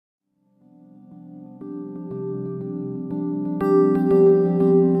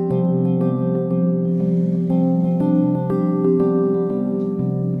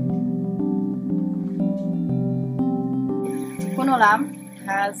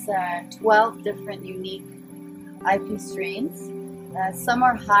has 12 different unique IP strains. Some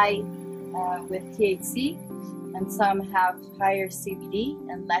are high with THC, and some have higher CBD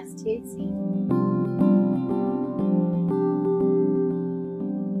and less THC.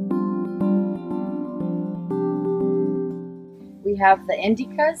 We have the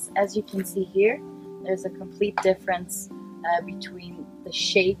indicas. As you can see here, there's a complete difference between the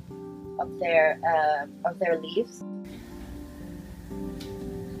shape of their leaves.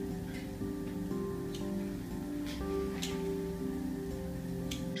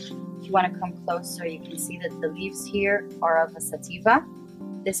 If you want to come closer, you can see that the leaves here are of a sativa.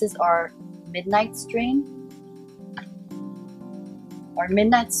 This is our midnight strain. Our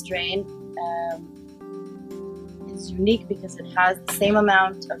midnight strain is unique because it has the same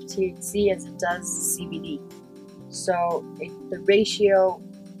amount of THC as it does CBD. So the ratio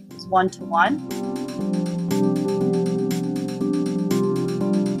is 1:1.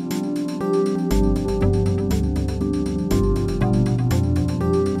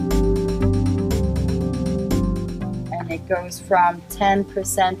 It goes from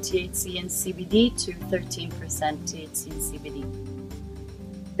 10% THC and CBD to 13% THC and CBD.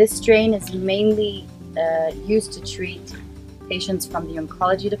 This strain is mainly used to treat patients from the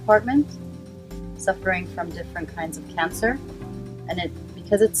oncology department suffering from different kinds of cancer. And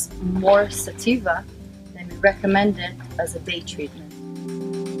because it's more sativa, then we recommend it as a day treatment.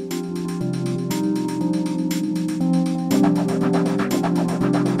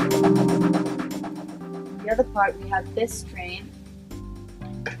 The other part, we have this strain.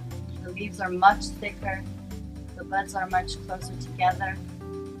 The leaves are much thicker, the buds are much closer together.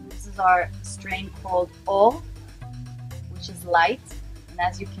 This is our strain called O, which is light, and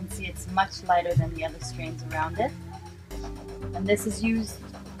as you can see, it's much lighter than the other strains around it. And this is used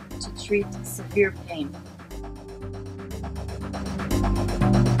to treat severe pain.